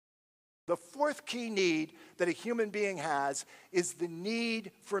The fourth key need that a human being has is the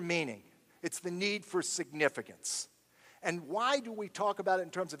need for meaning. It's the need for significance. And why do we talk about it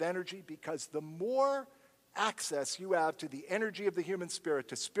in terms of energy? Because the more access you have to the energy of the human spirit,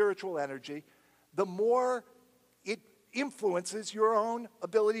 to spiritual energy, the more it influences your own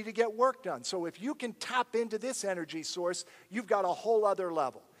ability to get work done. So if you can tap into this energy source, you've got a whole other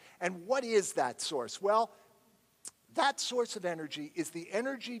level. And what is that source? Well, that source of energy is the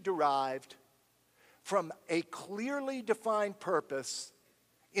energy derived from a clearly defined purpose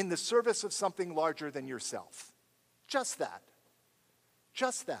in the service of something larger than yourself. Just that.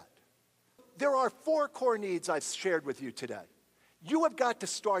 Just that. There are 4 core needs I've shared with you today. You have got to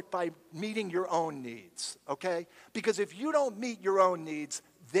start by meeting your own needs, okay? Because if you don't meet your own needs,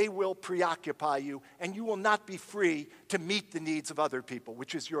 they will preoccupy you, and you will not be free to meet the needs of other people,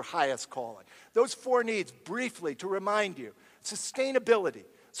 which is your highest calling. Those 4 needs, briefly, to remind you: sustainability.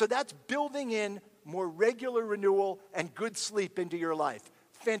 So that's building in more regular renewal and good sleep into your life.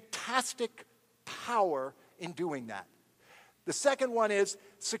 Fantastic power in doing that. The second one is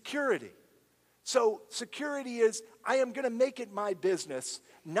security. So security is, I am going to make it my business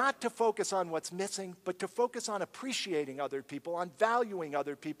not to focus on what's missing, but to focus on appreciating other people, on valuing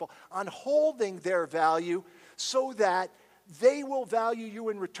other people, on holding their value so that they will value you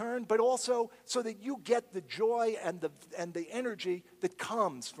in return, but also so that you get the joy and the energy that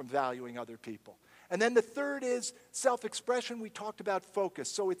comes from valuing other people. And then the third is self-expression. We talked about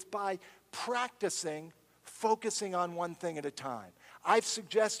focus. So it's by practicing focusing on one thing at a time. I've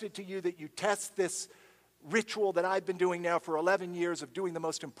suggested to you that you test this ritual that I've been doing now for 11 years of doing the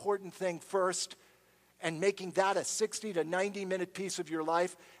most important thing first and making that a 60 to 90-minute piece of your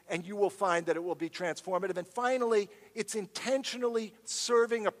life, and you will find that it will be transformative. And finally, it's intentionally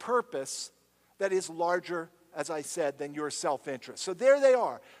serving a purpose that is larger, as I said, than your self-interest. So there they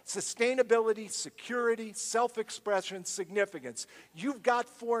are: sustainability, security, self-expression, significance. You've got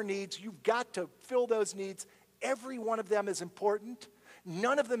 4 needs. You've got to fill those needs. Every one of them is important.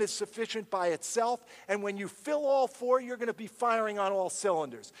 None of them is sufficient by itself. And when you fill all 4, you're going to be firing on all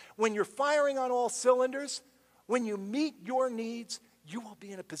cylinders. When you're firing on all cylinders, when you meet your needs, you will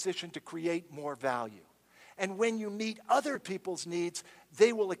be in a position to create more value. And when you meet other people's needs,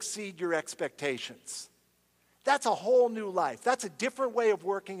 they will exceed your expectations. That's a whole new life. That's a different way of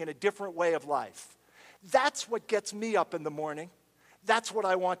working and a different way of life. That's what gets me up in the morning. That's what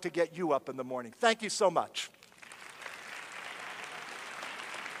I want to get you up in the morning. Thank you so much.